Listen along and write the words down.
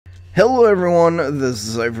Hello everyone, this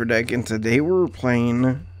is Cipher, and today we're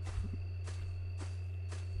playing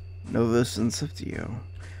Novus Inceptio.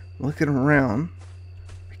 Looking around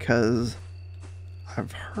because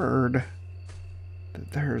I've heard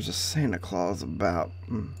that there's a Santa Claus about.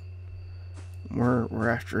 We're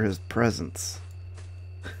after his presents.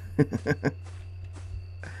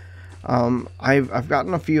 I've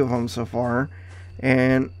gotten a few of them so far,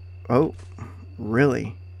 and oh,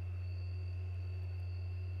 really?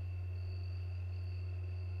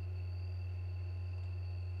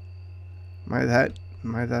 Am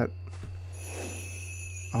I that?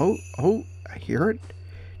 Oh, I hear it.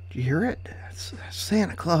 Do you hear it? That's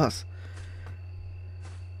Santa Claus.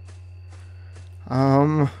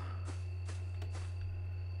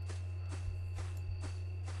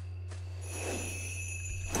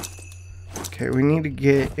 Okay, we need to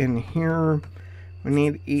get in here. We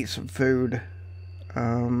need to eat some food.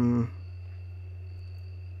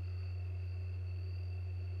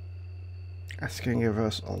 That's gonna give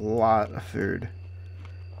us a lot of food.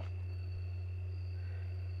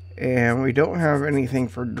 And we don't have anything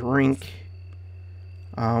for drink.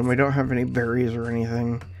 We don't have any berries or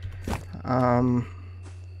anything.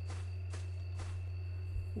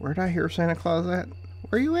 Where'd I hear Santa Claus at?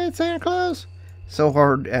 Where you at, Santa Claus? So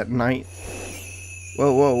hard at night.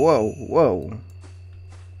 Whoa, whoa, whoa, whoa.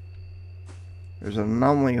 There's an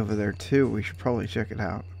anomaly over there too. We should probably check it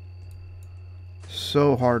out.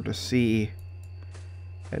 So hard to see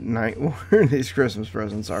at night where these Christmas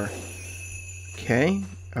presents are. Okay,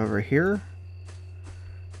 over here.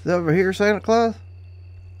 Is it over here, Santa Claus?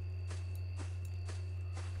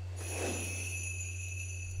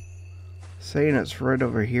 Saying it's right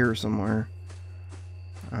over here somewhere.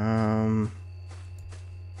 We're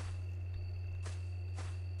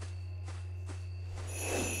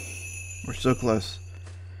so close.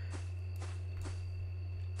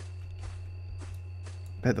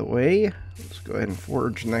 By the way, let's go ahead and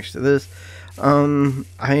forge next to this.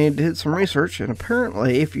 I did some research, and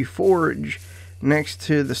apparently if you forge next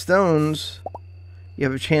to the stones, you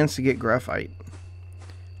have a chance to get graphite.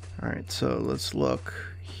 Alright, so let's look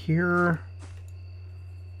here.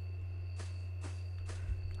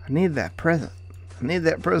 I need that present. I need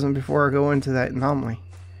that present before I go into that anomaly.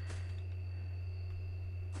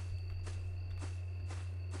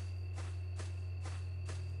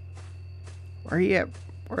 Where are you at?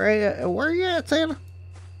 Where are you at, Santa?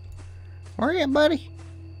 Where are you at, buddy?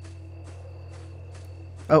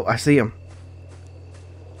 Oh, I see him.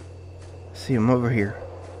 I see him over here.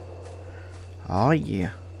 Oh,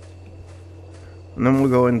 yeah. And then we'll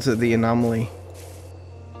go into the anomaly.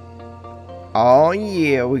 Oh,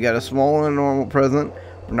 yeah. We got a small and normal present.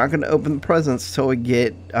 We're not going to open the presents till we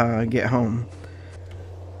get home.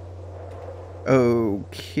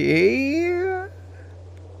 Okay.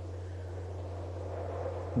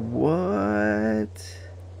 What?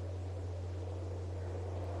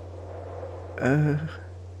 Can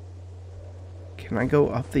I go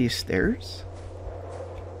up these stairs?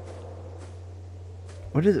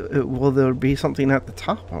 What is it? Will there be something at the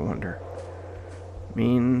top, I wonder? I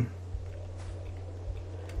mean...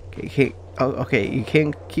 Okay, okay, you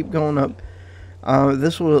can't keep going up.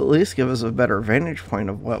 This will at least give us a better vantage point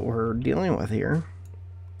of what we're dealing with here.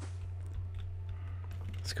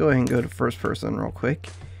 Let's go ahead and go to first person real quick.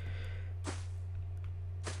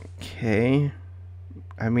 Okay.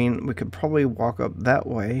 I mean, we could probably walk up that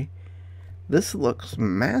way. This looks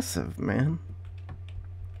massive, man.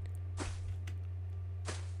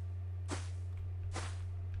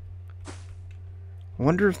 I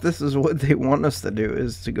wonder if this is what they want us to do,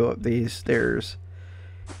 is to go up these stairs.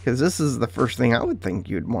 Because this is the first thing I would think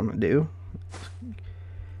you'd want to do.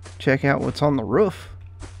 Check out what's on the roof.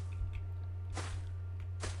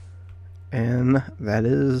 And that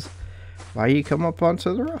is why you come up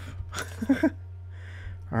onto the roof.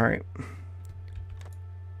 Alright.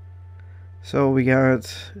 So we got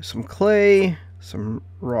some clay, some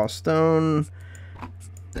raw stone,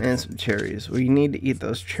 and some cherries. We need to eat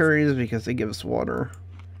those cherries because they give us water.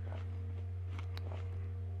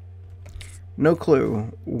 No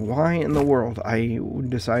clue why in the world I would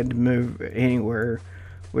decide to move anywhere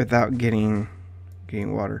without getting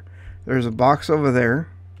water. There's a box over there.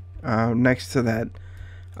 Next to that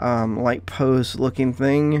light post looking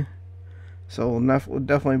thing, so we'll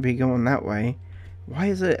definitely be going that way. Why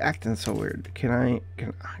is it acting so weird? I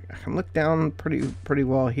can look down pretty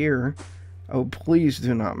well here. Oh, please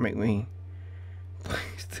do not make me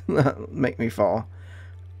fall.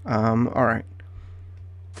 All right,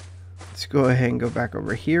 let's go ahead and go back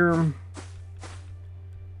over here.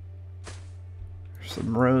 There's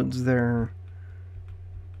some roads there.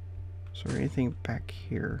 Is there anything back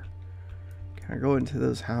here? Can I go into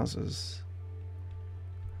those houses?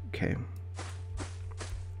 Okay.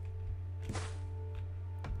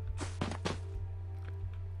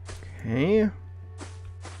 Okay.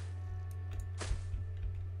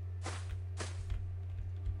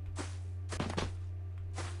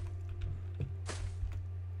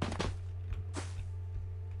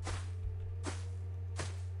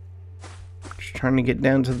 Just trying to get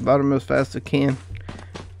down to the bottom as fast as I can.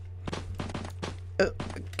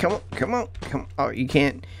 Come on, come on, come on. Oh, you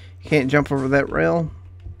can't jump over that rail?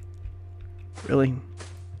 Really?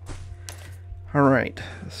 Alright,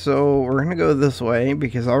 so we're gonna go this way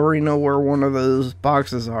because I already know where one of those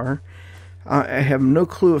boxes are. I have no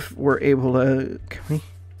clue if we're able to... Can we?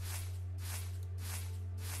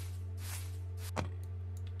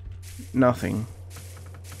 Nothing.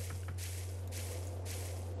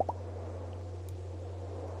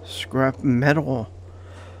 Scrap metal.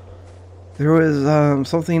 There was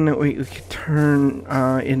something that we could turn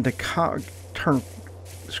turn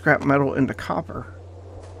scrap metal into copper.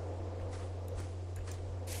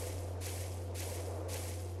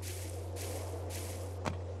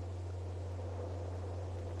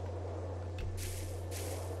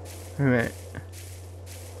 Wait a minute.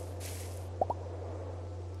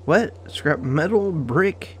 What? Scrap metal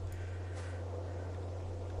brick?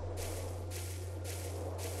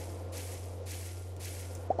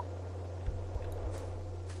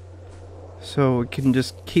 So we can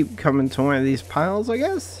just keep coming to one of these piles, I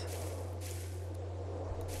guess?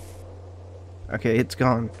 Okay, it's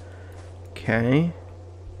gone. Okay.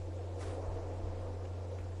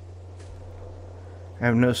 I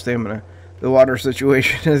have no stamina. The water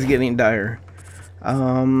situation is getting dire.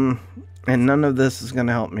 And none of this is going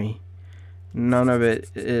to help me. None of it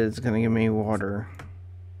is going to give me water.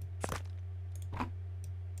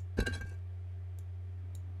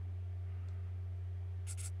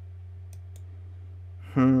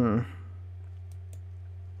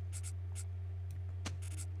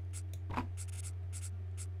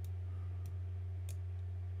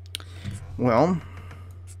 Well,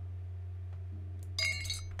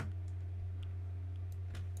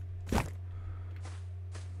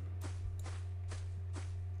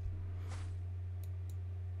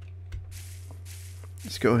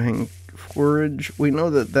 let's go ahead and forage. We know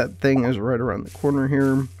that that thing is right around the corner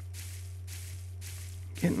here.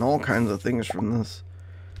 Getting all kinds of things from this.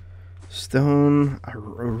 Stone. I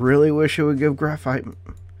really wish it would give graphite. It'd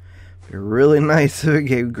be really nice if it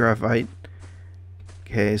gave graphite.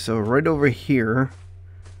 Okay, so right over here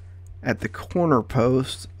at the corner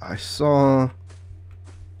post, I saw...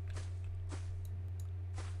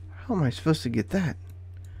 How am I supposed to get that?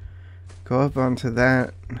 Go up onto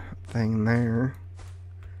that thing there.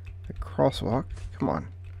 The crosswalk. Come on.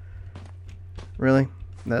 Really?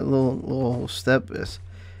 That little step is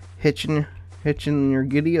hitching your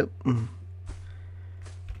giddy up. There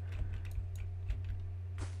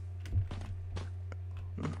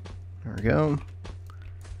we go.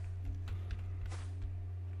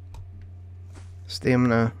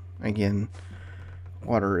 Stamina again.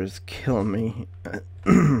 Water is killing me.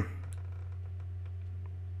 The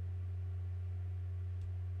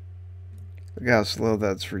gas slow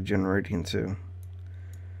that's regenerating too.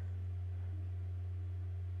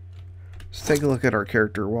 Let's take a look at our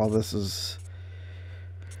character while this is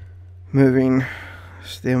moving.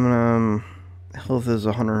 Stamina, health is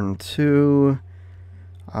 102.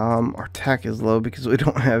 Our attack is low because we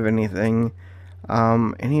don't have anything.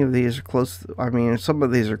 Any of these are close to, I mean, some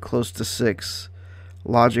of these are close to 6.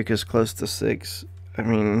 Logic is close to 6. I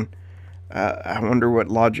mean, I wonder what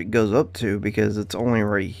logic goes up to because it's only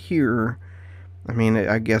right here. I mean,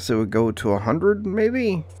 I guess it would go to 100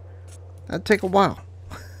 maybe? That'd take a while.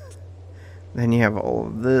 Then you have all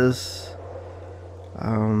of this.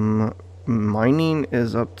 Mining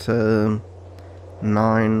is up to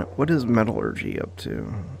 9. What is metallurgy up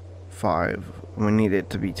to? 5. We need it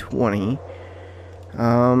to be 20.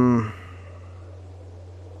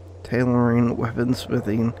 Tailoring,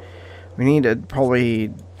 weaponsmithing. We need to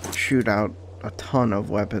probably shoot out a ton of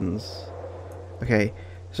weapons. Okay,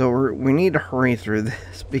 so we need to hurry through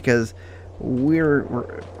this because we're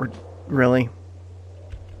really.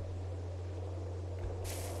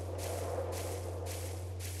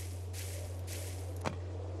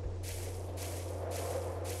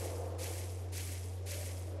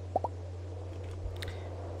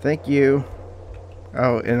 Thank you.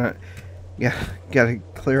 Oh, and gotta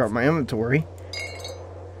clear out my inventory.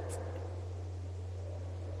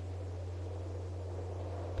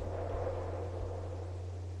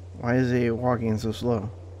 Why is he walking so slow?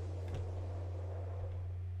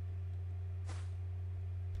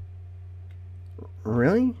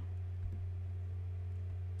 Really?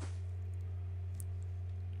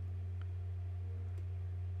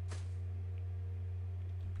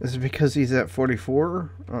 This is because he's at 44.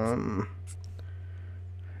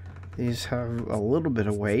 These have a little bit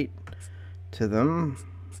of weight to them.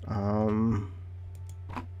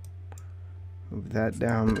 Move that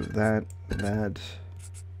down, move that.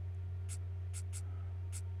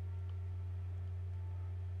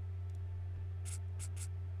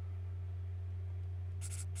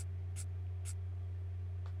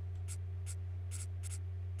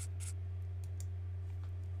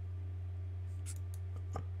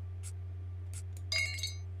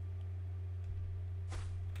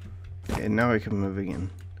 Okay, now I can move again.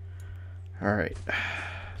 Alright.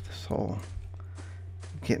 This whole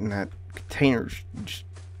getting that containers just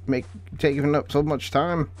taking up so much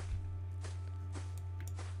time.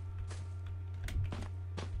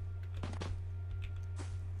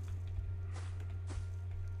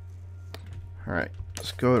 Alright,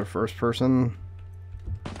 let's go to first person.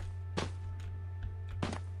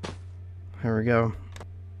 There we go.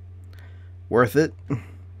 Worth it.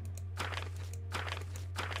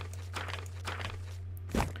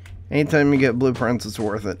 Anytime you get blueprints, it's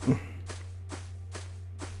worth it.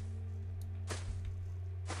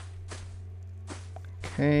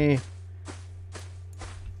 Okay.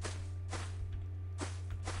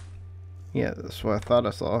 Yeah, that's what I thought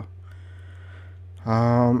I saw.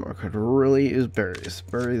 I could really use berries.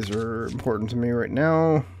 Berries are important to me right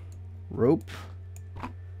now. Rope.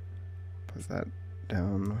 Put that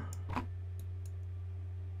down.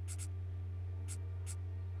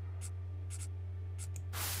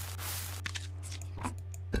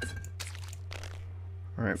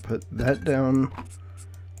 Alright, put that down.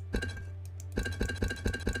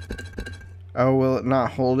 Oh, will it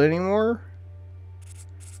not hold anymore?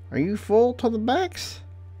 Are you full to the backs?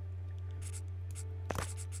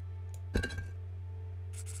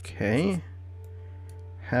 Okay.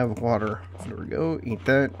 Have water. There we go. Eat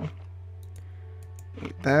that.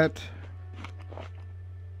 Eat that.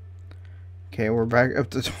 Okay, we're back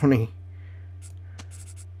up to 20.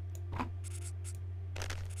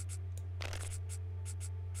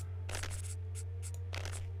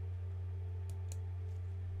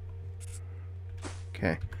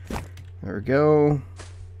 Okay, there we go.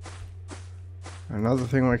 Another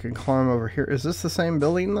thing we can climb over here. Is this the same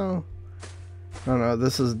building though? No,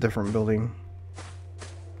 this is a different building.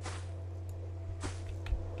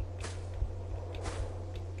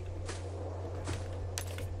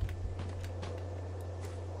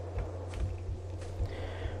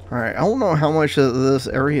 Alright, I don't know how much of this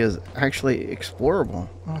area is actually explorable.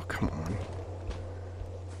 Oh, come on.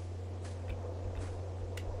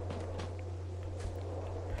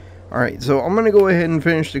 Alright, so I'm going to go ahead and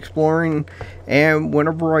finish exploring, and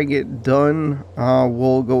whenever I get done,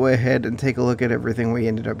 we'll go ahead and take a look at everything we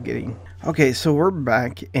ended up getting. Okay, so we're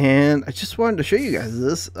back, and I just wanted to show you guys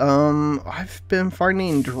this. I've been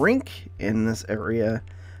finding drink in this area,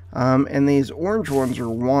 and these orange ones are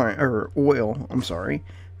wine, or oil, I'm sorry.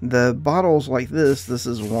 The bottles like this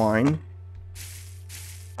is wine.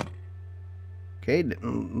 Okay,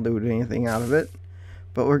 didn't loot anything out of it.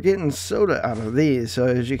 But we're getting soda out of these, so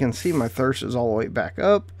as you can see, my thirst is all the way back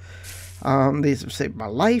up. These have saved my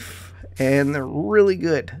life, and they're really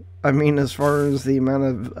good. I mean, as far as the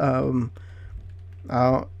amount of...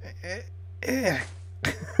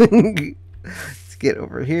 Let's get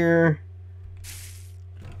over here.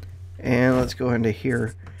 And let's go into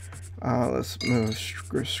here. Let's move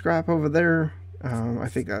scrap over there. I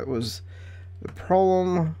think that was the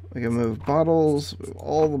problem. We can move bottles, move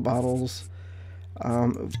all the bottles.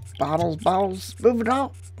 Bottles, move it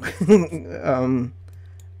all. There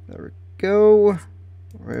we go.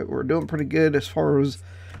 We're doing pretty good as far as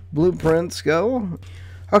blueprints go.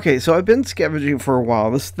 Okay, so I've been scavenging for a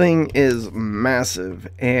while. This thing is massive,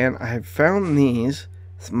 and I have found these.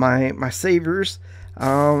 It's my saviors.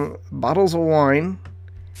 Bottles of wine.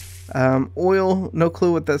 Oil, no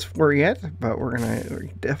clue what that's for yet, but we're gonna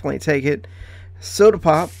definitely take it. Soda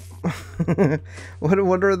pop.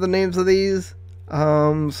 What are the names of these?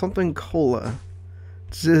 Something cola.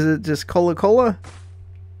 Is it just cola?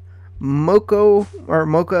 Mocha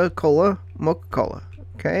cola.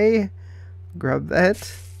 Okay. Grab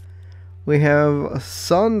that. We have a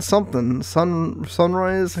sunrise,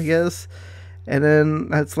 I guess. And then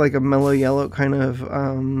that's like a mellow yellow kind of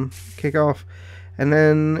kickoff. And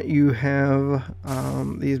then you have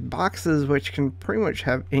these boxes which can pretty much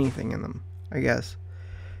have anything in them, I guess.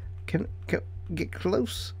 Can get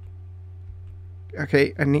close.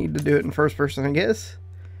 Okay, I need to do it in first person, I guess.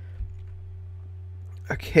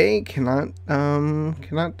 Okay, cannot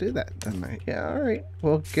do that. Then yeah, all right.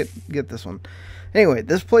 We'll get this one. Anyway,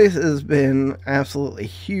 this place has been absolutely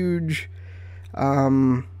huge.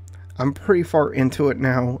 I'm I'm pretty far into it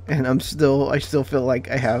now, and I still feel like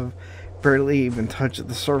I have barely even touched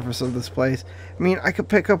the surface of this place. I mean, I could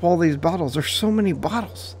pick up all these bottles. There's so many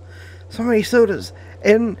bottles, so many sodas,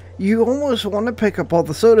 and you almost want to pick up all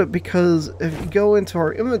the soda, because if you go into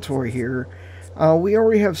our inventory here, we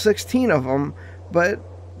already have 16 of them, but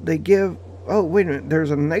they give... Oh, wait a minute. There's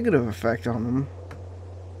a negative effect on them.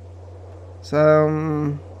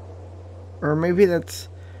 So, or maybe that's...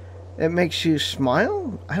 It makes you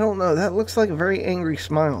smile? I don't know. That looks like a very angry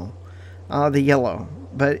smile. The yellow.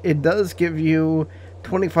 But it does give you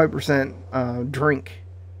 25% drink.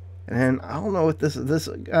 And I don't know what this is. This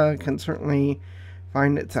can certainly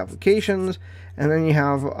find its applications. And then you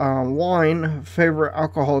have wine, favorite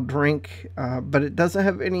alcohol drink. But it doesn't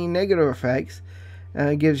have any negative effects.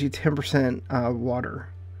 It gives you 10% water.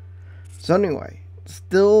 So anyway,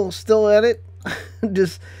 still at it.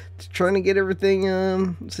 Just trying to get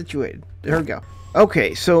everything situated. There we go.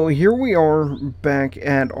 Okay, so here we are back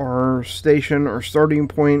at our station, our starting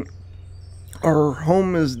point. Our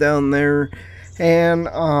home is down there, and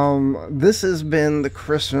this has been the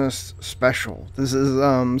Christmas special. This is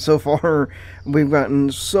so far we've gotten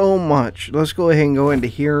so much. Let's go ahead and go into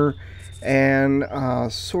here and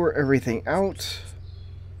sort everything out.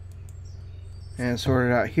 And sort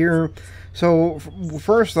it out here. So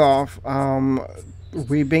first off,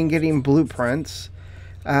 we've been getting blueprints.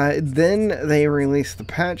 Then they released the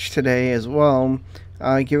patch today as well,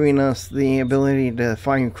 giving us the ability to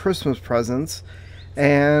find Christmas presents.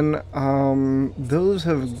 And those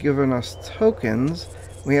have given us tokens.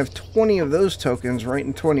 We have 20 of those tokens, right,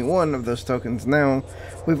 and 21 of those tokens now.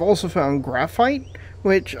 We've also found graphite,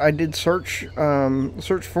 which I did search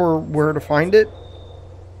for where to find it.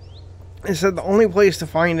 It said the only place to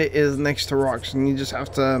find it is next to rocks, and you just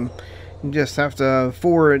have to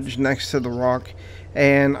forage next to the rock.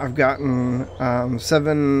 And I've gotten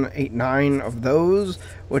 7, 8, 9 of those,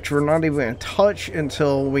 which we're not even going to touch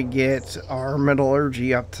until we get our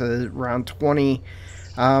metallurgy up to around 20.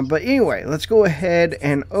 But anyway, let's go ahead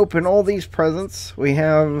and open all these presents. We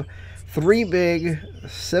have 3 big,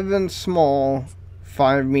 7 small,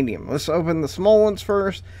 5 medium. Let's open the small ones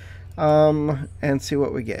first. And see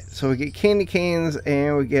what we get. So we get candy canes,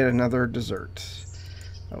 and we get another dessert.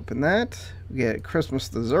 Open that. We get Christmas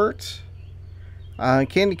dessert,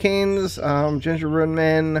 candy canes, gingerbread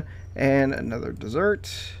men, and another dessert.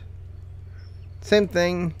 Same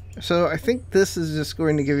thing. So I think this is just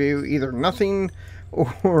going to give you either nothing,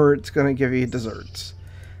 or it's going to give you desserts.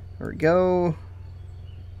 There we go.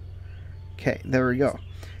 Okay, there we go.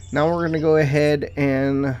 Now we're going to go ahead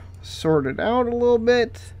and sort it out a little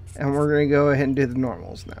bit. And we're going to go ahead and do the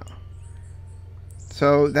normals now.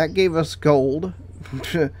 So that gave us gold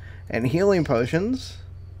and healing potions.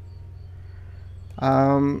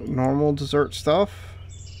 Normal dessert stuff.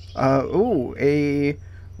 Ooh, a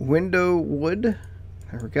window wood.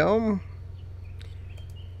 There we go.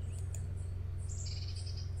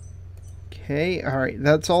 Okay, alright,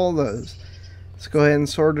 that's all those. Let's go ahead and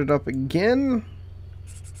sort it up again.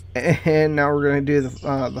 And now we're going to do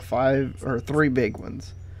the 5 or 3 big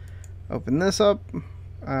ones. Open this up.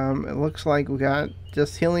 It looks like we got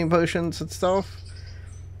just healing potions and stuff.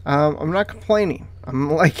 I'm not complaining.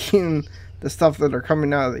 I'm liking the stuff that are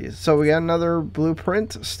coming out of these. So we got another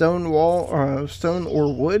blueprint, stone wall, stone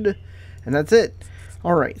or wood, and that's it.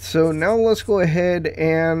 Alright, so now let's go ahead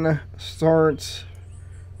and start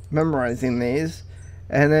memorizing these,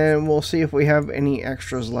 and then we'll see if we have any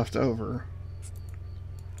extras left over.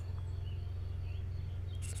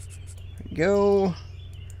 There we go.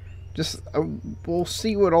 Just, we'll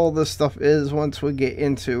see what all this stuff is once we get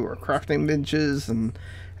into our crafting benches and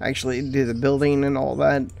actually do the building and all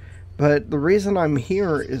that. But the reason I'm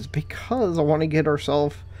here is because I want to get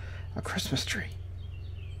ourselves a Christmas tree.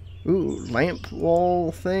 Ooh, lamp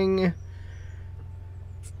wall thing.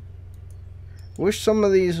 Wish some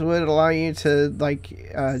of these would allow you to, like,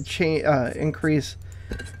 increase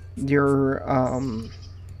your, I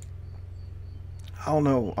don't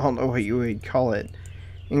know what you would call it.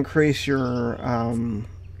 Increase your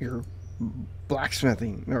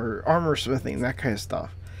blacksmithing or armor smithing, that kind of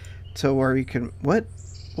stuff. So where you can... What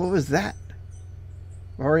was that?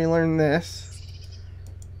 I've already learned this.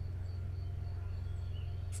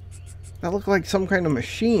 That looked like some kind of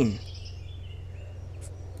machine.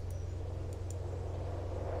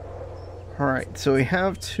 Alright, so we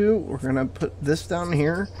have 2. We're going to put this down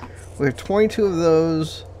here. We have 22 of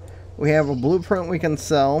those. We have a blueprint we can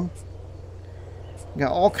sell.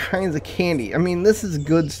 Got all kinds of candy. I mean, this is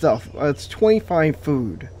good stuff. It's 25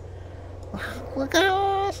 food. Look how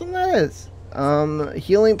awesome that is.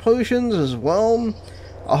 Healing potions as well.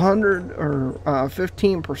 100 or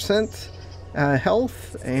 15%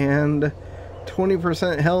 health and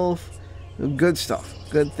 20% health. Good stuff,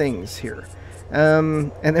 good things here.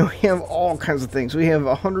 And then we have all kinds of things. We have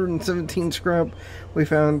 117 scrap. We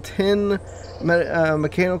found 10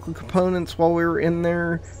 mechanical components while we were in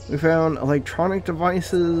there. We found electronic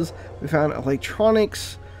devices. We found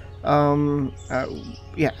electronics.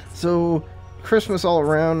 Yeah, so Christmas all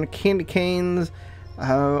around. Candy canes,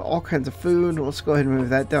 all kinds of food. Let's go ahead and move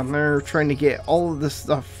that down there. Trying to get all of this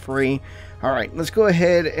stuff free. All right, let's go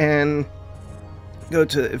ahead and go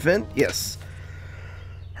to the event. Yes.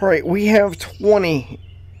 All right, we have 20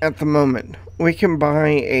 at the moment. We can buy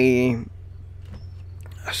a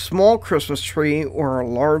small Christmas tree or a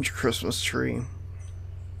large Christmas tree.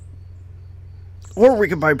 Or we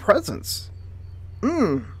could buy presents.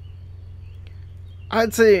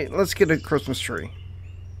 I'd say let's get a Christmas tree.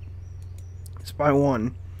 Let's buy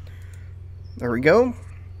one. There we go.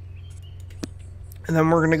 And then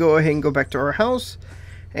we're going to go ahead and go back to our house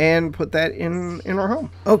and put that in our home.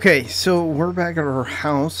 Okay, so we're back at our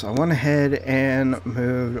house. I went ahead and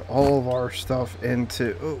moved all of our stuff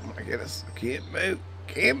into... Oh my goodness, I can't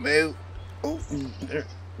move. Oh,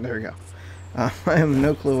 there we go. I have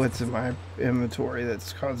no clue what's in my inventory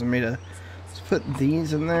that's causing me to... Let's put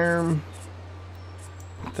these in there.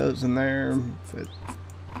 Put those in there. Put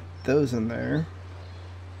those in there.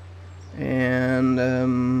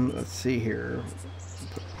 And let's see here.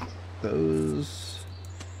 Put those...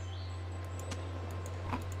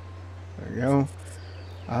 There we go.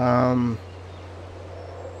 Got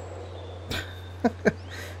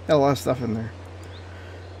a lot of stuff in there.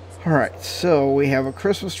 Alright, so we have a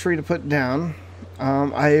Christmas tree to put down.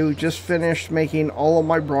 I just finished making all of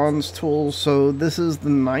my bronze tools. So this is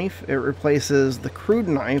the knife. It replaces the crude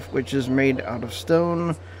knife, which is made out of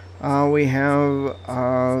stone. We have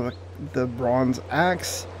the bronze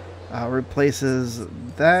axe. Replaces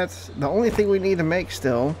that. The only thing we need to make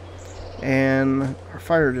still... And our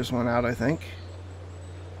fire just went out, I think.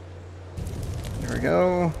 There we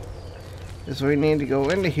go. So we need to go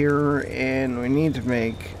into here and we need to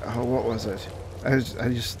make... Oh, what was it? I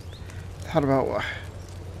just thought about...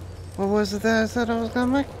 What was it that I said I was going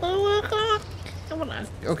to make? Oh, come on.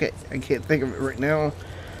 Okay, I can't think of it right now.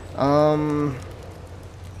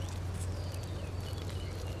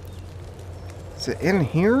 Is it in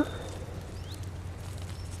here?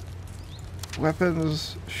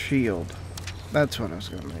 Weapons shield. That's what I was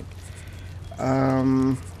gonna make.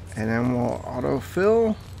 And then we'll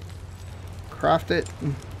autofill. Craft it.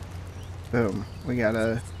 Boom. We got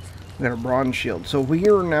a bronze shield. So we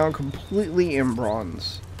are now completely in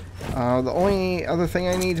bronze. The only other thing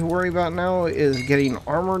I need to worry about now is getting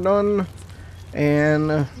armor done.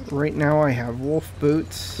 And right now I have wolf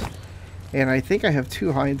boots. And I think I have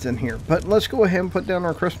 2 hides in here. But let's go ahead and put down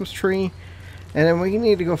our Christmas tree. And then we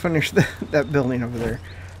need to go finish that building over there.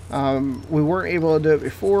 We weren't able to do it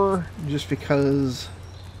before just because...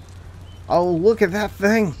 Oh, look at that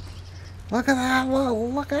thing! Look at that!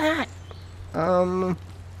 Look at that!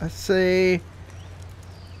 Let's say...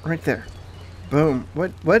 Right there. Boom.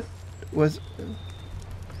 What was...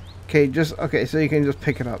 Okay, okay, so you can just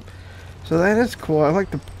pick it up. So that is cool. I like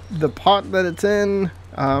the pot that it's in.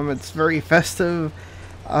 It's very festive.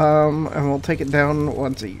 And we'll take it down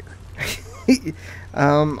once a year.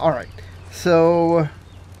 Alright, so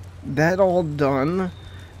that all done.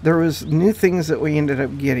 There was new things that we ended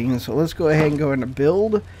up getting, so let's go ahead and go into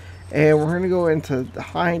build, and we're going to go into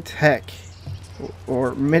high tech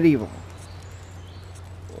or medieval.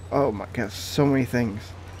 Oh my gosh, so many things.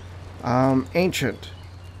 Ancient.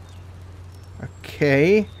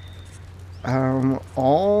 Okay.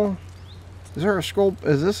 All. Is there a scroll?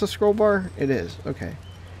 Is this a scroll bar? It is. Okay.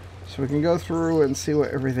 So we can go through and see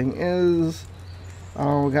what everything is.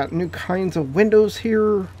 We got new kinds of windows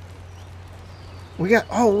here. We got,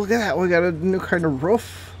 oh, look at that. We got a new kind of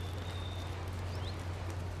roof.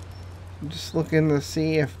 I'm just looking to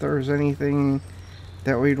see if there's anything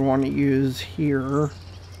that we'd want to use here.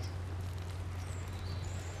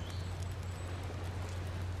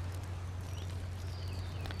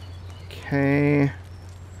 Okay.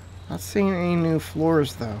 Not seeing any new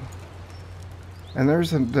floors though. And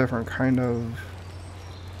there's a different kind of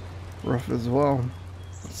roof as well.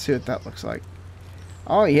 Let's see what that looks like.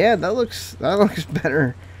 Oh yeah, that looks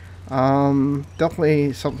better.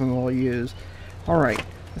 Definitely something we'll use. Alright,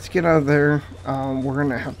 let's get out of there. We're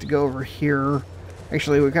gonna have to go over here.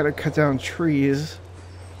 Actually, we gotta cut down trees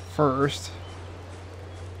first.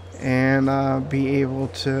 And be able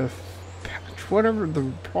to patch whatever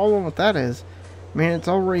the problem with that is. I mean, it's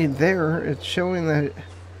already there. It's showing that...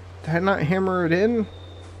 Did I not hammer it in?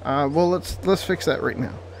 Well, let's fix that right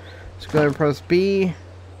now. Let's go ahead and press B.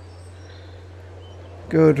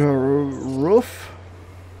 Go to roof.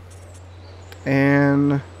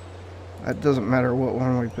 And it doesn't matter what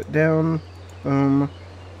one we put down. Boom.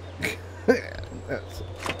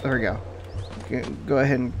 There we go. Go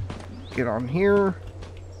ahead and get on here.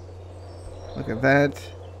 Look at that.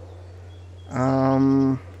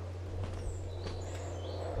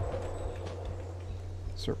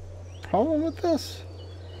 Is there a problem with this?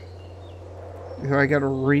 Do I gotta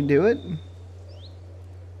redo it?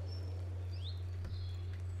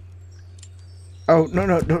 Oh,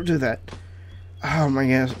 no, don't do that. Oh my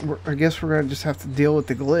gosh, I guess we're gonna just have to deal with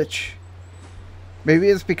the glitch. Maybe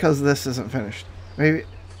it's because this isn't finished. Maybe,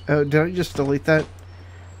 oh, did I just delete that?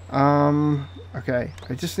 Okay,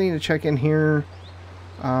 I just need to check in here.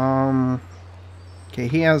 Okay,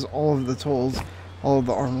 he has all of the tools, all of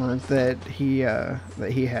the armor that he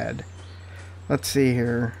had. Let's see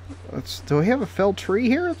here. Do we have a felled tree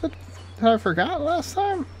here that I forgot last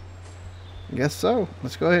time? I guess so.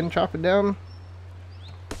 Let's go ahead and chop it down.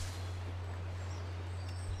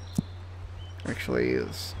 Actually,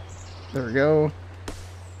 there we go.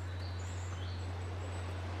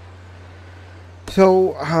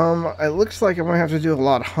 So, it looks like I'm going to have to do a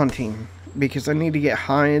lot of hunting, because I need to get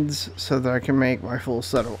hides so that I can make my full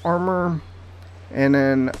set of armor. And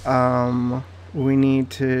then, we need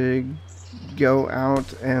to go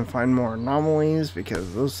out and find more anomalies,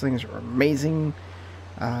 because those things are amazing.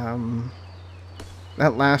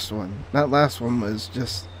 That last one was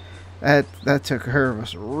just, that took care of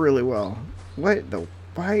us really well.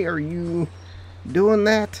 Why are you doing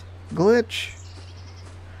that, glitch?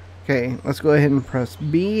 Okay, let's go ahead and press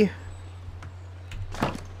B.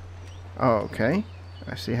 Oh, okay.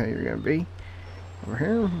 I see how you're going to be. Over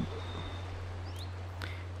here.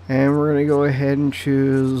 And we're going to go ahead and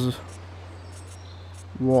choose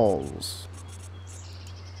walls.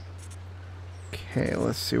 Okay,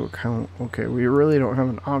 let's see what kind of... Okay, we really don't have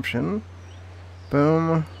an option.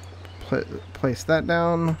 Boom. Place that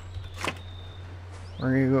down.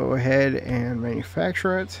 We're going to go ahead and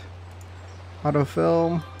manufacture it.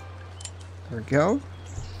 Autofill. There we go.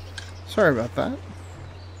 Sorry about that.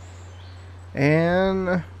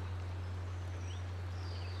 And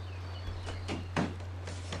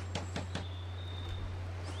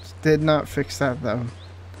did not fix that though.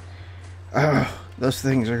 Those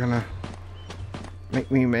things are gonna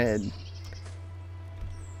make me mad.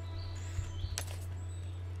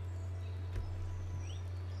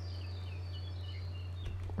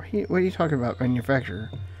 What are you talking about,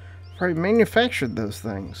 manufacturer? Probably manufactured those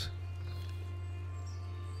things.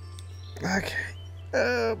 Okay.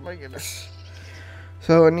 Oh my goodness.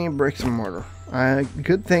 So I need bricks and mortar.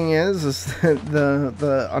 Good thing is that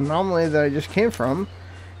the anomaly that I just came from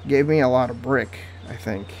gave me a lot of brick, I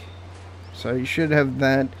think. So you should have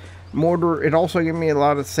that. Mortar, it also gave me a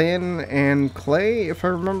lot of sand and clay, if I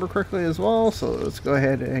remember correctly as well. So let's go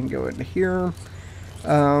ahead and go into here.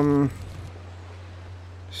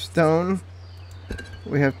 Stone.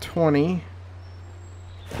 We have 20.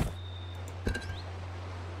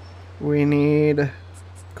 We need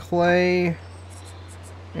clay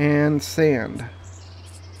and sand.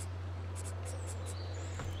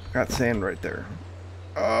 Got sand right there.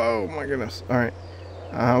 Oh my goodness. Alright.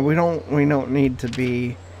 We don't need to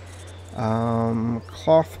be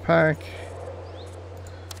cloth pack,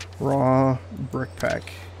 raw brick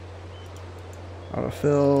pack.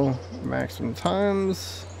 Autofill maximum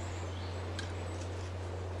times.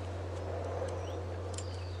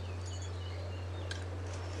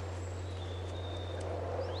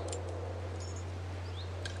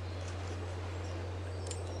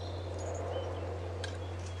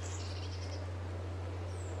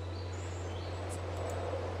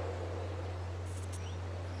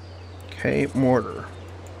 Okay, mortar.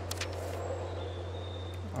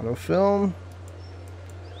 Autofill.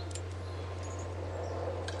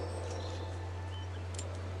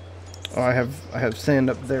 Oh, I have sand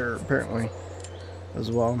up there apparently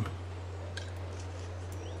as well.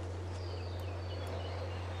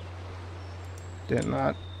 Did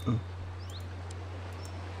not.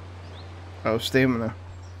 Oh, stamina.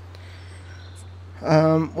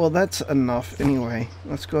 Well, that's enough anyway.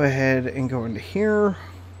 Let's go ahead and go into here.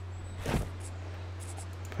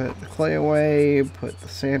 Put the clay away, put the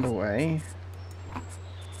sand away.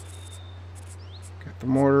 Got the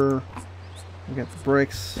mortar. We got the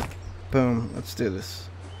bricks. Boom, let's do this.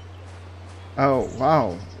 Oh,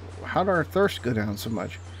 wow. How did our thirst go down so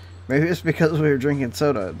much? Maybe it's because we were drinking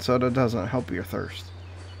soda, and soda doesn't help your thirst.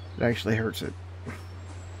 It actually hurts it.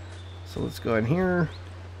 So let's go in here.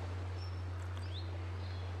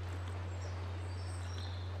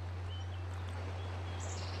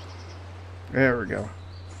 There we go.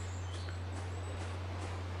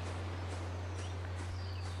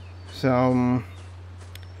 So,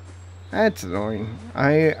 that's annoying.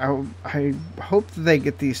 I hope that they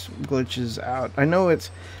get these glitches out. I know it's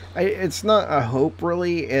not a hope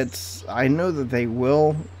really. I know that they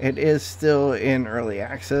will. It is still in early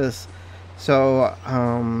access, so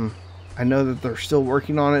I know that they're still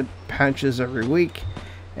working on it. Patches every week,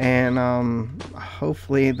 and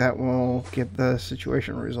hopefully that will get the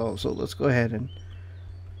situation resolved. So let's go ahead and.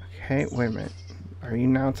 Okay, wait a minute. Are you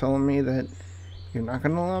now telling me that you're not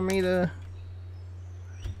going to allow me to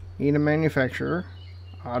eat a manufacturer,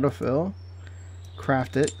 autofill,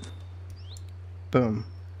 craft it, boom,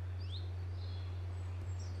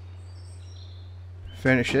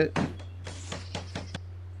 finish it,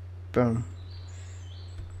 boom.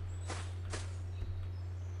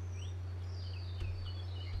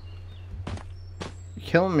 You're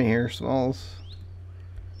killing me here, Smalls.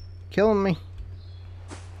 Killing me.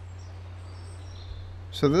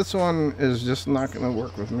 So this one is just not going to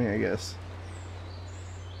work with me, I guess.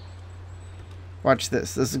 Watch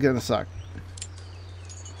this. This is going to suck.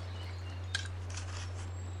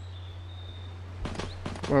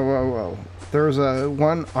 Whoa, whoa, whoa. There's a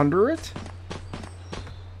one under it?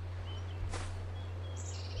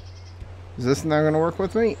 Is this not going to work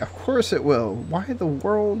with me? Of course it will. Why in the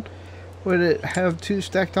world would it have two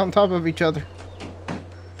stacked on top of each other?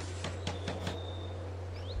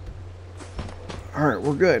 Alright,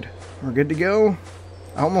 we're good. We're good to go.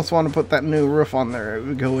 I almost want to put that new roof on there. It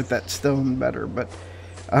would go with that stone better. But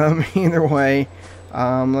either way,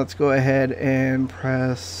 let's go ahead and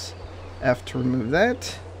press F to remove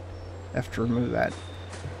that. F to remove that.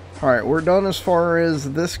 Alright, we're done as far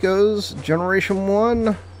as this goes. Generation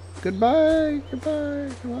 1. Goodbye.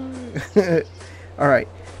 Goodbye. Goodbye. Alright,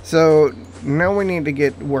 so now we need to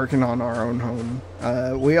get working on our own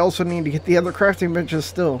home. We also need to get the other crafting benches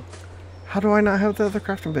still. How do I not have the other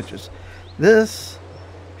crafting benches? This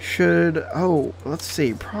should... Oh, let's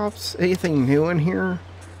see. Props. Anything new in here?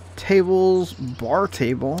 Tables. Bar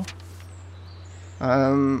table.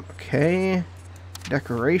 Okay.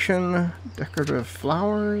 Decoration. Decorative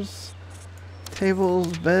flowers.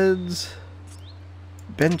 Tables. Beds.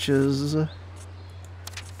 Benches.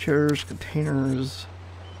 Chairs. Containers.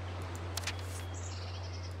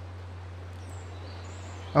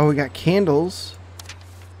 Oh, we got candles.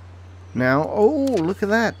 Now, oh, look at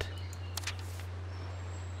that.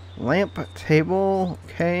 Lamp table,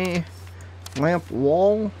 okay. Lamp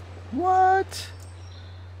wall, what?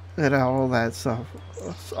 Look at all that stuff.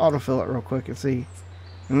 Let's autofill it real quick and see.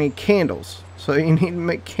 You need candles. So you need to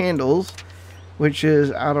make candles, which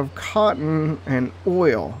is out of cotton and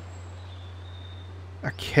oil.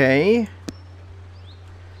 Okay.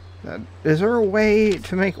 Is there a way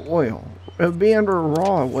to make oil? It would be under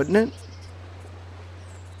raw, wouldn't it?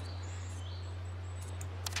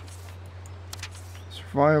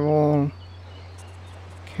 Survival,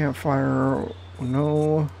 campfire,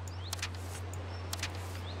 no.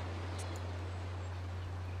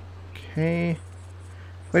 Okay.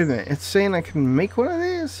 Wait a minute, it's saying I can make one of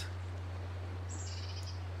these?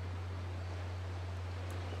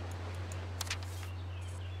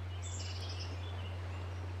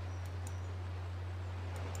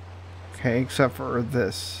 Okay, except for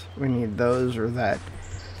this. We need those or that.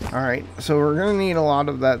 Alright, so we're gonna need a lot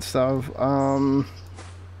of that stuff.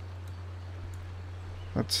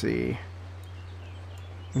 Let's see.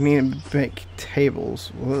 We need to make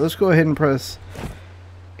tables. Well, let's go ahead and press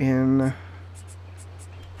in.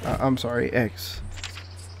 I'm sorry, X.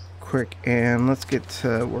 Quick, and let's get to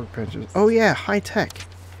workbenches. Oh yeah, high tech.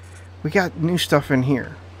 We got new stuff in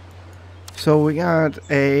here. So we got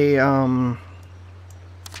a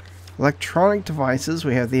electronic devices.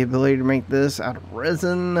 We have the ability to make this out of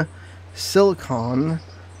resin, silicon,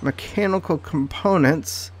 mechanical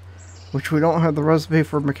components, which we don't have the recipe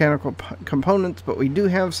for mechanical components, but we do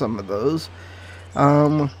have some of those.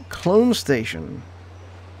 Clone station,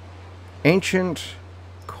 ancient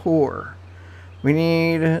core. We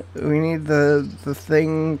need the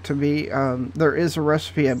thing to be. There is a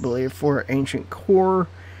recipe, I believe, for ancient core.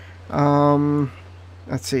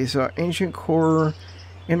 Let's see. So ancient core,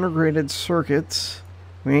 integrated circuits.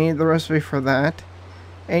 We need the recipe for that.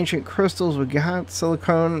 Ancient crystals, we got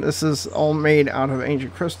silicone. This is all made out of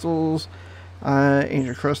ancient crystals.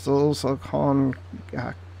 Ancient crystals, silicon,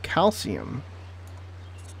 calcium.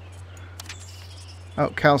 Oh,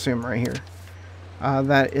 calcium right here.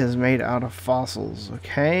 That is made out of fossils.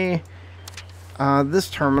 Okay. This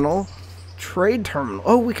terminal, trade terminal.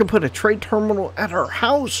 Oh, we can put a trade terminal at our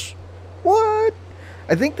house. What?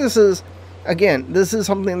 I think this is again, this is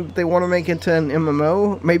something that they want to make into an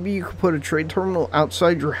MMO. Maybe you could put a trade terminal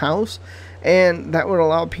outside your house, and that would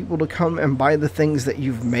allow people to come and buy the things that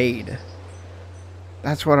you've made.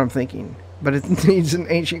 That's what I'm thinking. But it needs an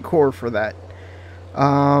ancient core for that.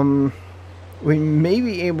 We may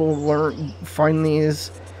be able to find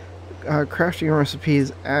these crafting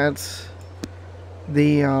recipes at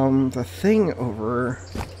the thing over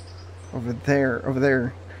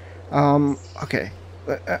there. Okay.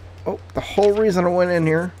 Oh, the whole reason I went in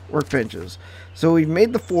here, workbenches. So we've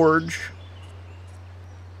made the forge.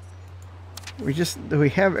 We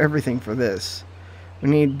have everything for this. We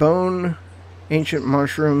need bone, ancient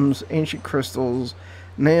mushrooms, ancient crystals,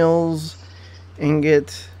 nails,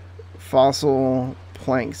 ingot, fossil,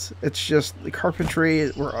 planks. It's just the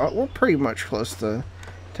carpentry. We're pretty much close to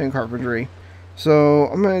 10 carpentry. So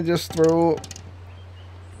I'm gonna just throw.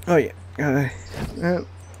 Oh yeah, gotta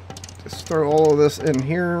just throw all of this in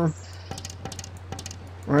here.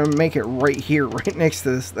 We're gonna make it right here, right next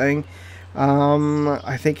to this thing.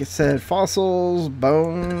 I think it said fossils,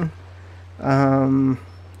 bone.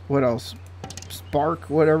 What else? Spark,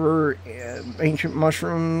 whatever. Ancient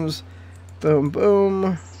mushrooms. Boom,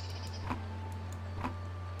 boom.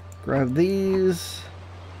 Grab these.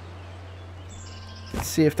 Let's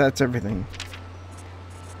see if that's everything.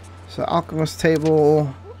 So alchemist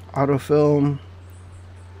table, autofill,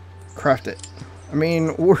 craft it. I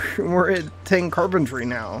mean, we're at 10 carpentry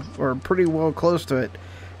now. We're pretty well close to it.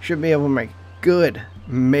 Should be able to make good.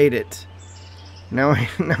 Made it. Now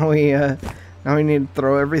we need to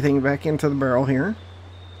throw everything back into the barrel here.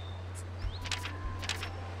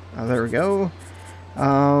 There we go.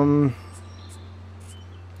 Throw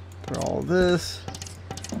all this.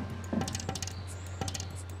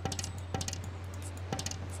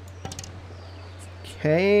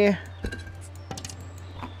 Okay.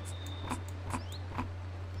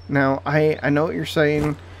 Now I know what you're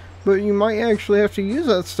saying, but you might actually have to use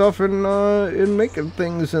that stuff in making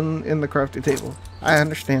things in the crafting table. I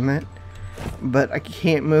understand that, but I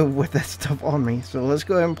can't move with that stuff on me. So let's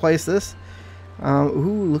go ahead and place this.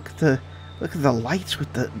 Ooh, look at the lights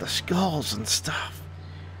with the skulls and stuff.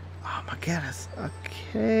 Oh my goodness.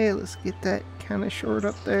 Okay, let's get that kind of short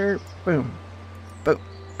up there. Boom, boom.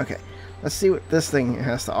 Okay, let's see what this thing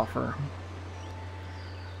has to offer.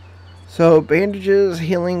 So bandages,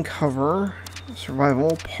 healing cover,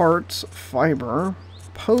 survival, parts, fiber,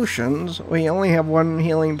 potions. We only have one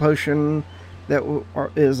healing potion that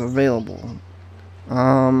is available.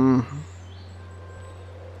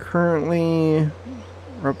 Currently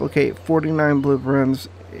replicate 49 blueprints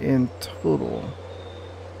in total.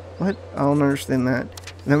 What? I don't understand that.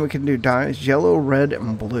 And then we can do dyes, yellow, red,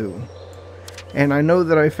 and blue. And I know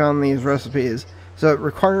that I found these recipes. So it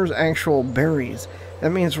requires actual berries.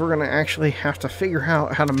 That means we're going to actually have to figure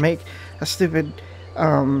out how to make a stupid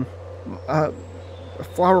flower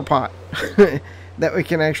pot that we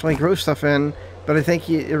can actually grow stuff in. But I think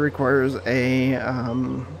it requires a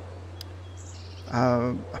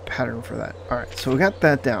pattern for that. Alright, so we got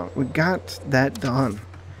that down. We got that done.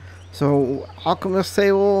 So, alchemist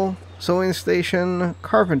table, sewing station,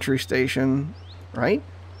 carpentry station, right?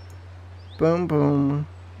 Boom, boom,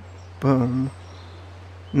 boom.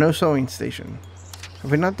 No sewing station.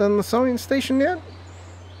 Have we not done the sewing station yet?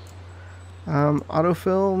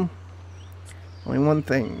 Autofill. Only one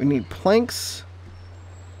thing. We need planks.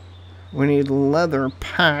 We need leather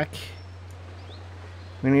pack.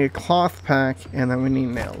 We need a cloth pack. And then we need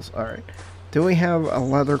nails. Alright. Do we have a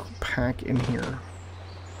leather pack in here?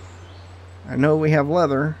 I know we have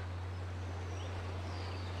leather.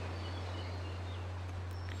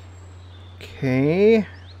 Okay.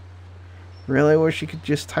 Really wish you could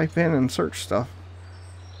just type in and search stuff.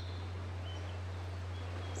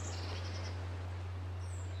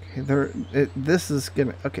 Okay, this is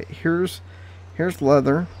gonna. Okay, here's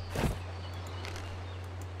leather.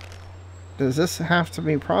 Does this have to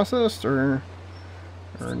be processed or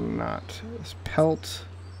not? It's pelt.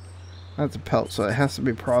 That's a pelt, so it has to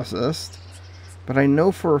be processed. But I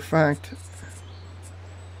know for a fact.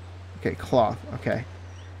 Okay, cloth. Okay.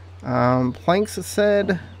 Planks, it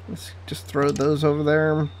said. Let's just throw those over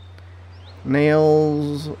there.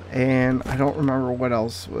 Nails, and I don't remember what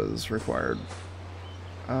else was required.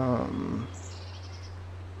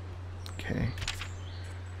 Okay.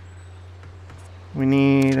 We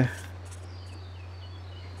need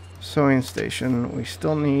sewing station. We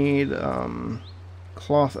still need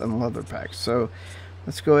cloth and leather packs. So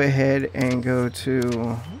let's go ahead and go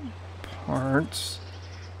to parts.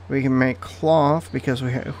 We can make cloth because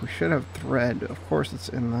we should have thread. Of course, it's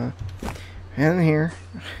in here.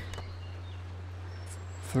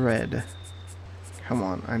 Thread. Come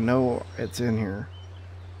on, I know it's in here.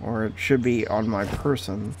 Or it should be on my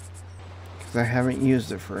person. Because I haven't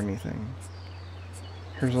used it for anything.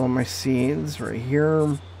 Here's all my seeds right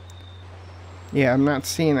here. Yeah, I'm not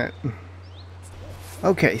seeing it.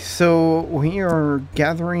 Okay, so we are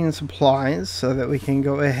gathering supplies so that we can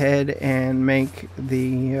go ahead and make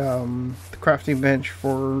the crafting bench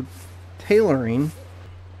for tailoring.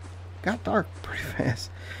 Got dark pretty fast.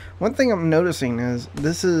 One thing I'm noticing is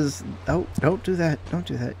this is... Oh, don't do that. Don't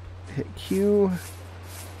do that. Hit Q.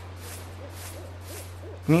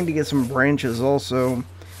 We need to get some branches also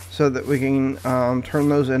so that we can turn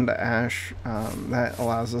those into ash. That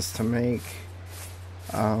allows us to make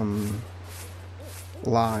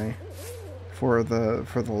lye for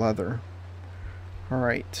the leather. All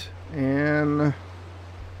right, and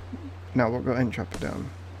now we'll go ahead and chop it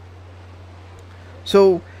down.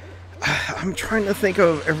 So I'm trying to think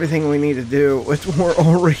of everything we need to do. We're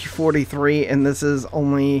already 43, and this is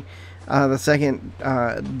only the second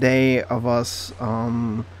day of us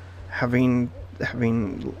having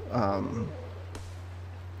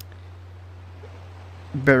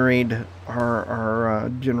buried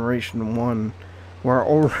our generation 1. We're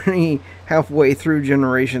already halfway through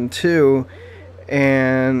generation 2,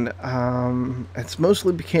 and it's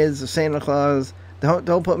mostly because of Santa Claus.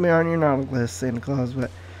 Don't put me on your naughty list, Santa Claus, but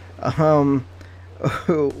I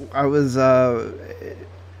was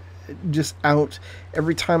just out.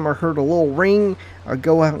 Every time I heard a little ring, I'd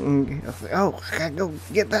go out and I was like, oh, I gotta go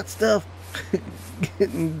get that stuff.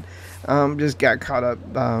 And, just got caught up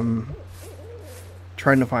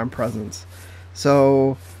trying to find presents.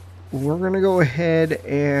 So we're gonna go ahead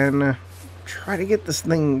and try to get this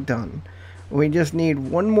thing done. We just need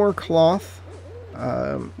one more cloth,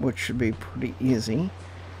 which should be pretty easy.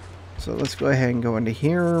 So let's go ahead and go into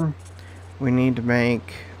here. We need to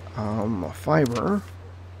make a fiber.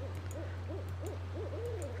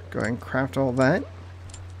 Go ahead and craft all that.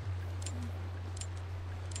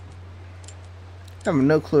 I have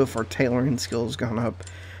no clue if our tailoring skills gone up,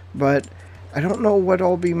 but I don't know what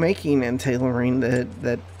I'll be making in tailoring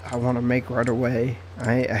that I want to make right away.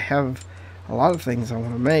 I have a lot of things I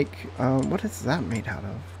want to make. What is that made out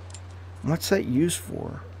of? What's that used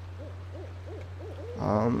for?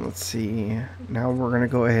 Let's see. Now we're gonna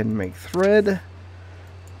go ahead and make thread.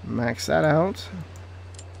 Max that out.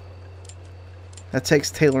 That takes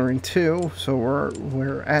tailoring 2, so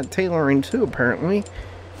we're at tailoring 2 apparently.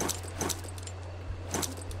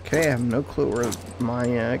 Okay, I have no clue where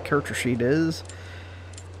my character sheet is.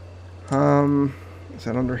 Is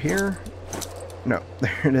that under here? No,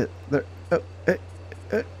 there it is. There.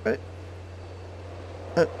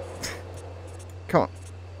 Come on.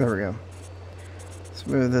 There we go. Let's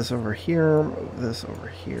move this over here. Move this over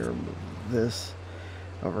here. Move this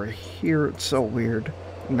over here. It's so weird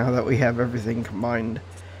now that we have everything combined.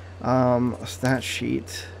 Stat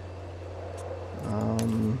sheet.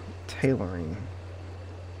 Tailoring.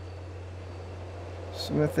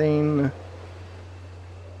 Smithing.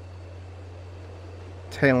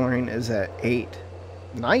 Tailoring is at 8.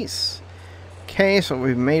 Nice. Okay, so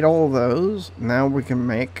we've made all of those. Now we can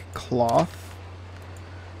make cloth.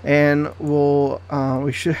 And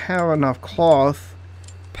we should have enough cloth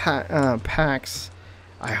packs,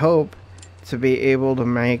 I hope, to be able to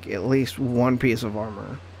make at least one piece of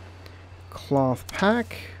armor. Cloth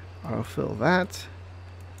pack. I'll fill that.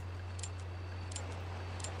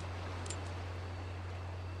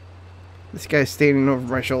 This guy's standing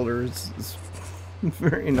over my shoulder. It's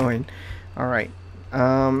very annoying. Alright.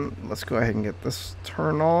 Let's go ahead and get this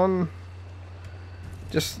turned on.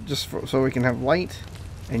 Just so we can have light.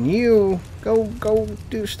 And you go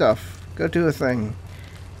do stuff. Go do a thing.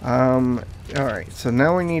 Alright, so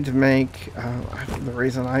now we need to make the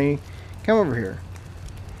reason I come over here.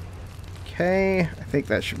 Okay, I think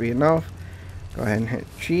that should be enough. Go ahead and hit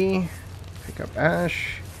G. Pick up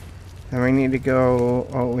ash. Then we need to go.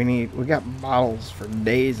 Oh, we got bottles for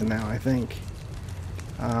days now, I think.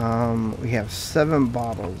 We have 7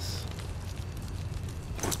 bottles.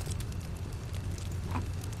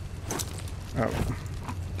 Oh.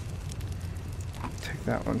 Take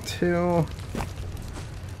that one too.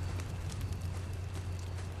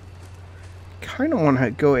 Kind of want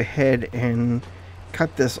to go ahead and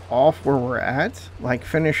cut this off where we're at. Like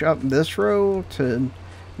finish up this row to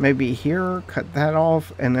maybe here, cut that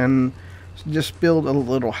off, and then just build a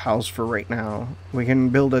little house for right now. We can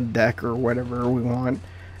build a deck or whatever we want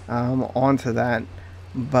onto that,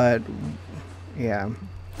 but yeah,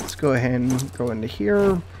 let's go ahead and go into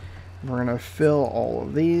here. We're gonna fill all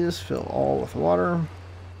of these, fill all with water.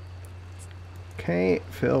 Okay,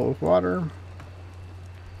 fill with water.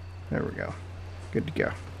 There we go. Good to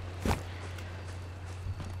go.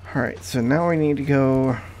 Alright, so now we need to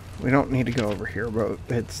go... We don't need to go over here, but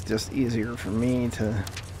it's just easier for me to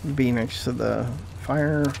be next to the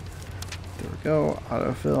fire. There we go.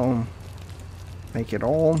 Autofill. Make it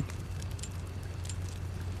all.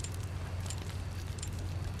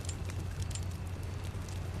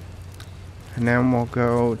 And then we'll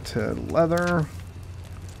go to leather.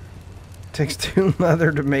 Takes 2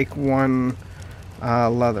 leather to make 1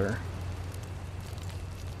 leather.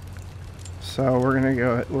 So we're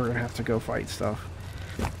gonna have to go fight stuff.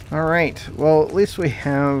 All right. Well, at least we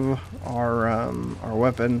have our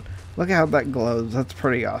weapon. Look at how that glows. That's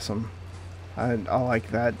pretty awesome. I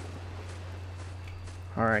like that.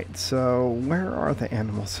 All right. So where are the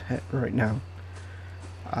animals at right now?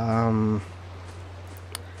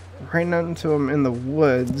 Right into them in the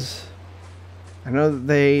woods. I know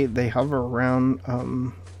that they hover around.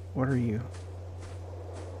 What are you?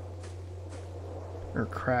 Or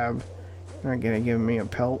crab? You're not gonna give me a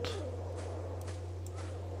pelt.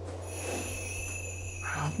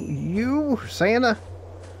 Oh, you, Santa.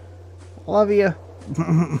 Love you,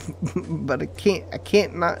 but I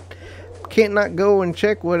can't not go and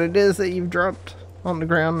check what it is that you've dropped on the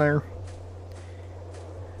ground there.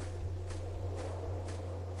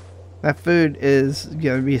 That food is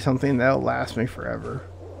gonna be something that'll last me forever.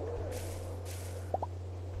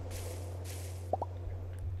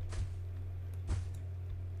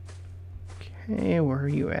 Okay, where are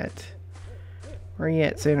you at? Where are you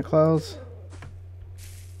at, Santa Claus?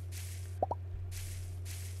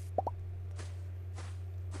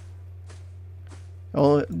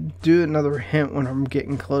 I'll do another hint when I'm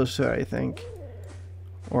getting close to it, I think.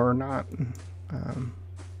 Or not.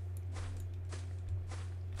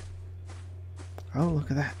 Oh,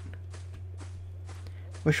 look at that.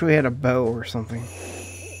 Wish we had a bow or something.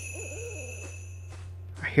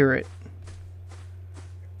 I hear it.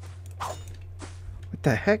 What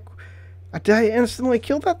the heck? Did I instantly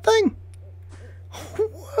kill that thing?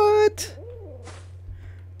 What?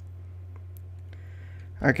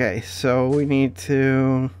 Okay, so we need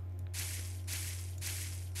to...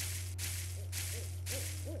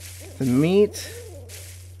 the meat.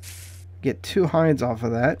 Get 2 hides off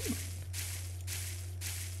of that.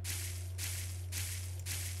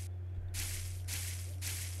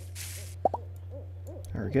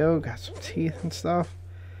 There we go, got some teeth and stuff.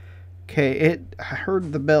 Okay, I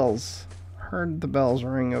heard the bells. Heard the bells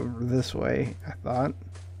ring over this way, I thought.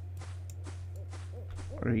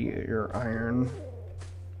 What are you, your iron?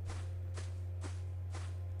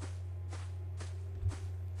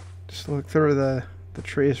 Just look through the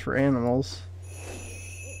trees for animals.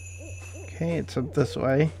 Okay, it's up this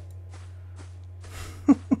way.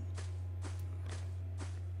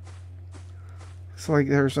 Looks like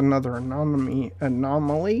there's another anomaly.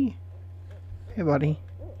 Hey, buddy.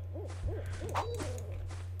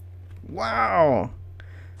 Wow!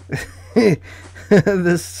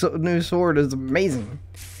 This new sword is amazing.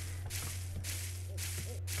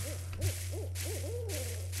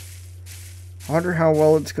 I wonder how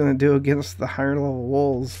well it's going to do against the higher level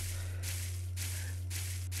wolves.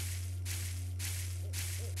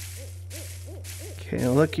 Okay,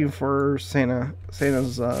 looking for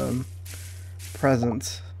Santa's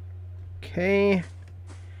presents. Okay,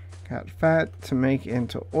 got fat to make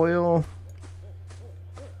into oil.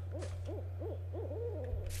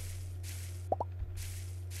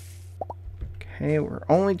 Okay, we're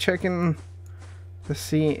only checking to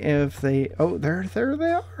see if they... oh, there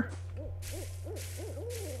they are.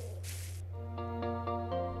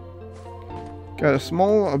 Got a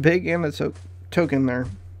small, a big, and a token there.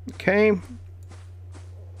 Okay.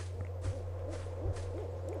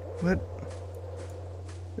 What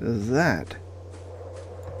is that?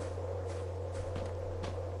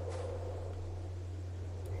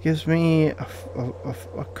 Gives me a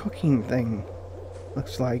cooking thing.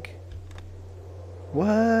 Looks like.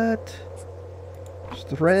 What? Just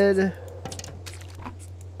thread.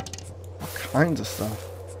 All kinds of stuff.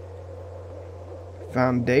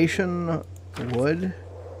 Foundation. Wood,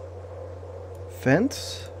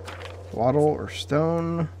 fence, wattle or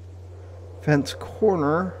stone, fence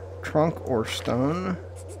corner, trunk or stone,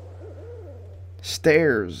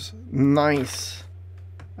 stairs, nice,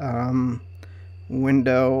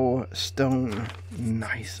 window, stone,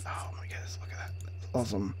 nice. Oh my goodness, look at that. That's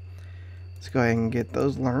awesome. Let's go ahead and get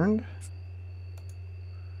those learned.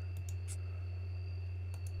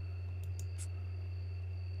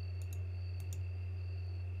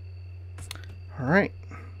 All right.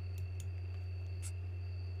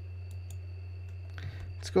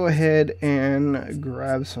 Let's go ahead and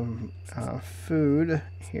grab some food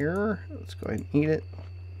here. Let's go ahead and eat it.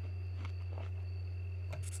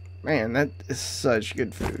 Man, that is such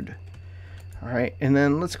good food. Alright, and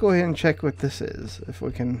then let's go ahead and check what this is, if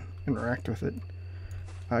we can interact with it.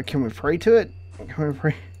 Can we pray to it? Can we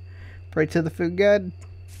pray to the food god?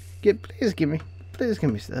 Please give me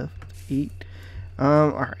stuff to eat.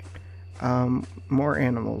 Alright. More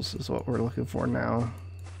animals is what we're looking for now.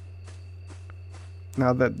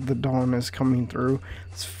 Now that the dawn is coming through.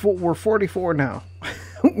 We're 44 now.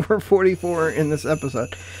 We're 44 in this episode.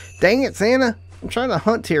 Dang it, Santa! I'm trying to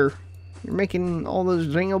hunt here. You're making all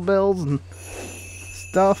those jingle bells and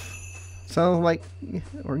stuff. Sounds like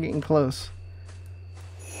we're getting close.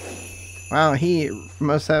 Wow, he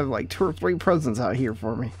must have like 2 or 3 presents out here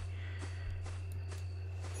for me.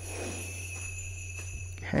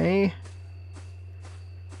 Okay.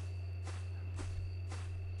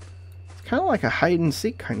 It's kind of like a hide and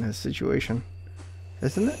seek kind of situation,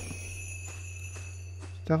 isn't it?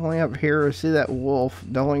 Definitely up here. I see that wolf.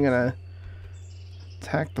 Definitely gonna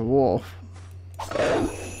attack the wolf.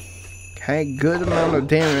 Okay, good amount of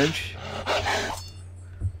damage.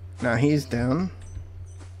 Now he's down.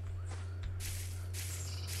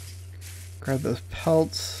 Grab those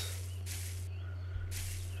pelts.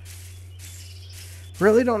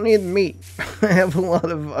 Really don't need meat. I have a lot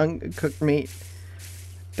of uncooked meat.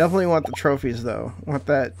 Definitely want the trophies though. Want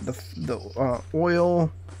that the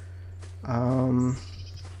oil.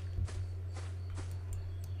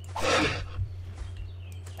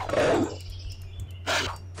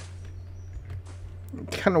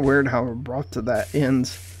 Kind of weird how we're brought to that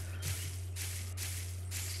ends.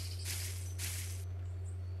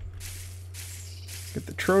 Get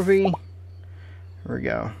the trophy. There we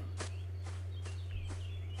go.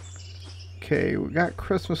 Okay, we got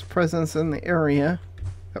Christmas presents in the area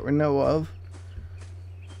that we know of.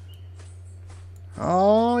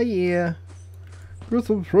 Oh yeah,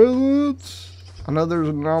 Christmas presents. I know there's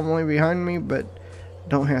an anomaly behind me, but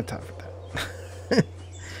don't have time for that.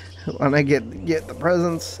 When I get the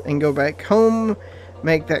presents and go back home,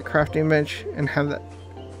 make that crafting bench and have that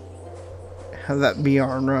be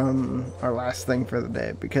our last thing for the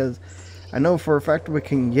day, because I know for a fact we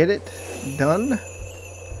can get it done.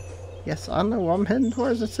 Yes, I know. I'm heading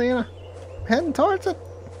towards it, Santa. I'm heading towards it.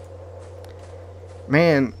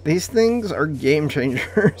 Man, these things are game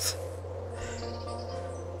changers.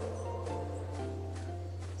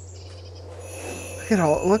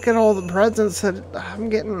 Look at all the presents that I'm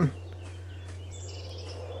getting.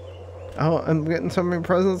 Oh, I'm getting so many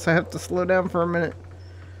presents I have to slow down for a minute.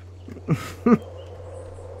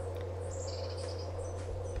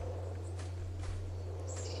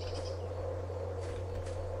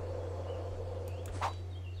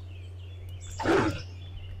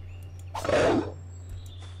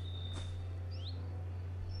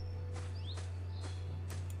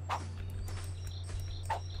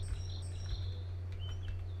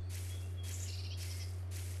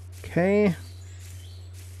 Okay.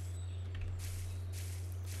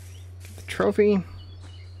 Get the trophy. There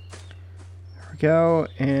we go.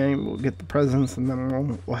 And we'll get the presents and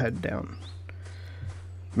then we'll head down.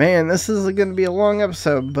 Man, this is going to be a long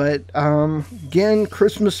episode, but again,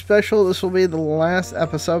 Christmas special. This will be the last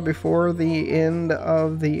episode before the end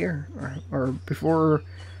of the year, or before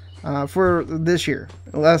for this year.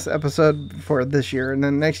 The last episode for this year, and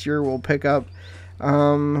then next year we'll pick up.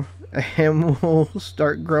 And we'll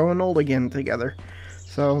start growing old again together.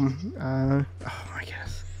 So, oh my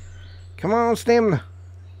goodness. Come on, stamina.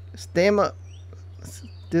 Stam up.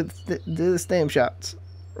 Do the stam shots.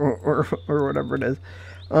 Or whatever it is.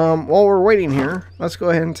 While we're waiting here, let's go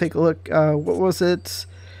ahead and take a look. What was it?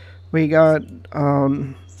 We got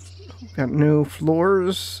new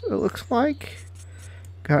floors, it looks like.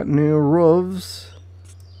 Got new roofs.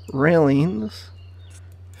 Railings.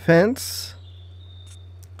 Fence.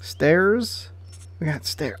 Stairs. We got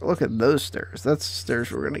stairs. Look at those stairs. That's the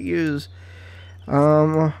stairs we're gonna use.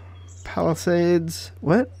 Palisades.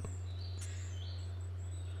 What?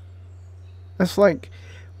 That's like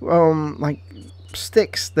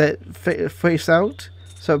sticks that face out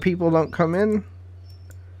so people don't come in.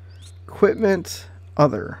 Equipment.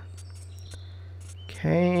 Other.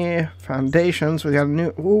 Okay. Foundations. We got a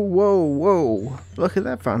new. Ooh, whoa. Look at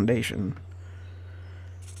that foundation.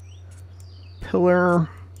 Pillar.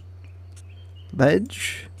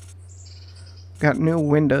 Ledge. Got new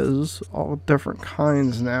windows, all different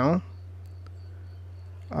kinds now.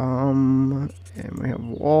 And we have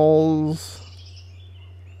walls.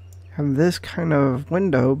 Have this kind of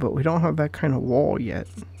window, but we don't have that kind of wall yet.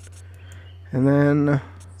 And then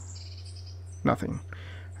nothing.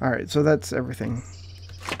 Alright, so that's everything.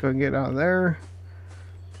 Let's go get out of there.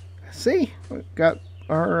 See, we got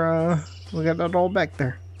our we got it all back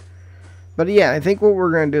there. But yeah, I think what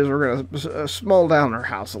we're going to do is we're going to small down our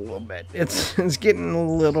house a little bit. It's getting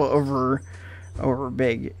a little over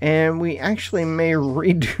big, and we actually may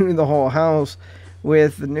redo the whole house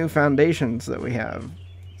with the new foundations that we have.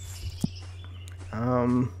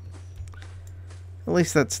 At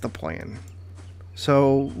least that's the plan.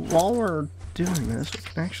 So while we're doing this, we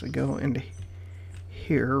can actually go into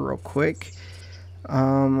here real quick.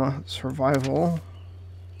 Survival.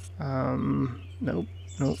 Nope.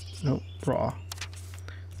 Raw.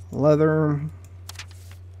 Leather.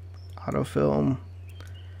 Autofill.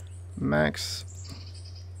 Max.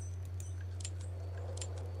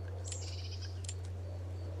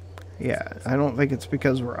 Yeah, I don't think it's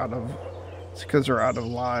because we're out of... It's because we're out of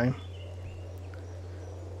lye.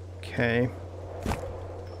 Okay.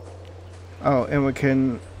 Oh, and we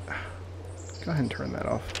can... Go ahead and turn that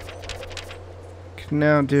off. Can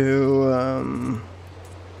now do,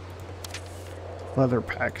 leather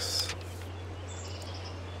packs.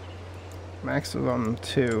 Max of them,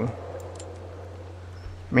 2.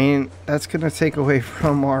 I mean, that's going to take away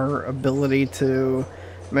from our ability to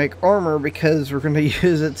make armor because we're going to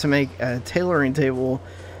use it to make a tailoring table.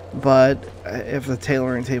 But if the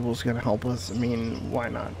tailoring table is going to help us, I mean, why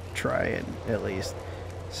not try it at least?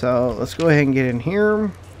 So let's go ahead and get in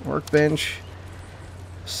here. Workbench,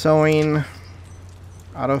 sewing,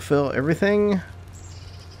 autofill, everything.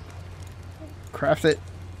 Craft it.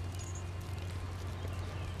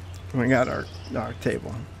 We got our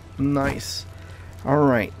table. Nice.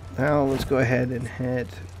 Alright, now let's go ahead and hit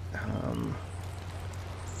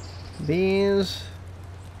these.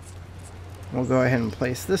 We'll go ahead and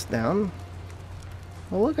place this down.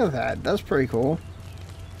 Well, look at that. That's pretty cool.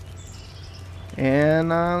 And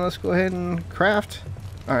let's go ahead and craft.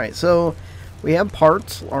 Alright, so we have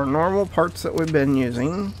parts, our normal parts that we've been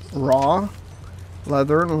using. Raw,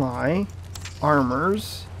 leather and lye,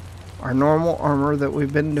 armors, our normal armor that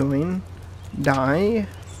we've been doing, dye,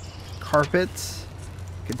 carpets,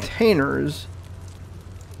 containers,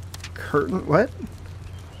 curtains,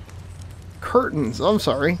 I'm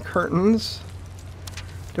sorry, curtains,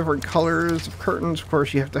 different colors of curtains. Of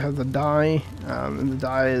course, you have to have the dye, and the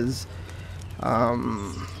dye is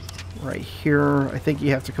right here. I think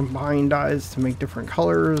you have to combine dyes to make different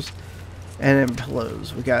colors. And then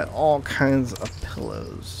pillows. We got all kinds of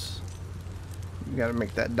pillows. We got to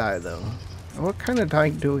make that dye though. What kind of dye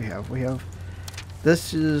do we have? We have,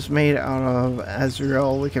 this is made out of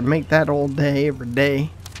Azrael. We can make that all day, every day.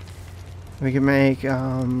 We can make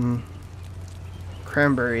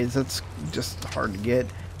cranberries. That's just hard to get.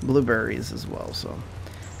 Blueberries as well. So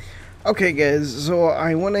okay guys, so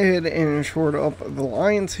I went ahead and shored up the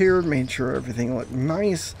lines here, made sure everything looked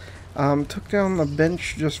nice. Took down the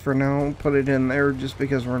bench just for now, put it in there just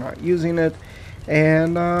because we're not using it.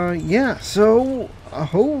 And yeah, so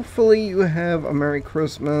hopefully you have a Merry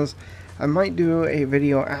Christmas. I might do a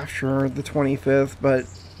video after the 25th, but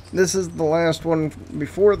this is the last one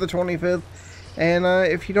before the 25th. And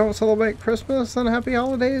if you don't celebrate Christmas, then happy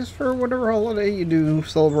holidays for whatever holiday you do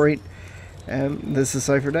celebrate. And this is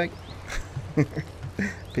Cipher.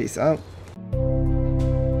 Peace out.